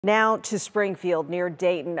Now to Springfield near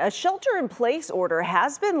Dayton. A shelter-in-place order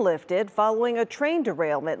has been lifted following a train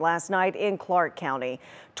derailment last night in Clark County.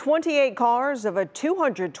 28 cars of a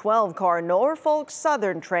 212-car Norfolk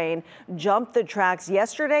Southern train jumped the tracks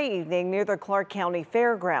yesterday evening near the Clark County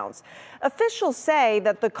Fairgrounds. Officials say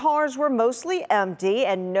that the cars were mostly empty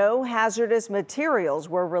and no hazardous materials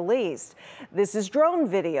were released. This is drone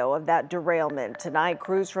video of that derailment. Tonight,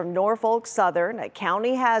 crews from Norfolk Southern, a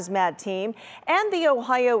county hazmat team, and the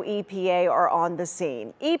Ohio EPA are on the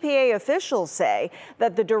scene. EPA officials say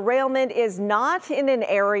that the derailment is not in an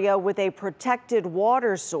area with a protected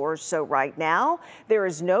water source, so right now there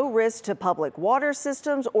is no risk to public water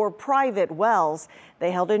systems or private wells.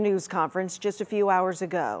 They held a news conference just a few hours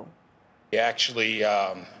ago. We actually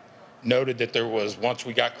noted that there was, once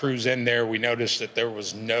we got crews in there, we noticed that there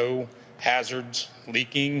was no hazards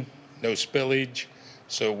leaking, no spillage.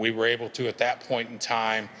 So we were able to, at that point in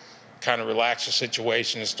time, kind of relax the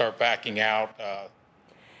situation and start backing out.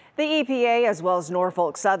 The EPA as well as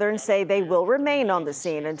Norfolk Southern say they will remain on the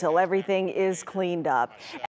scene until everything is cleaned up.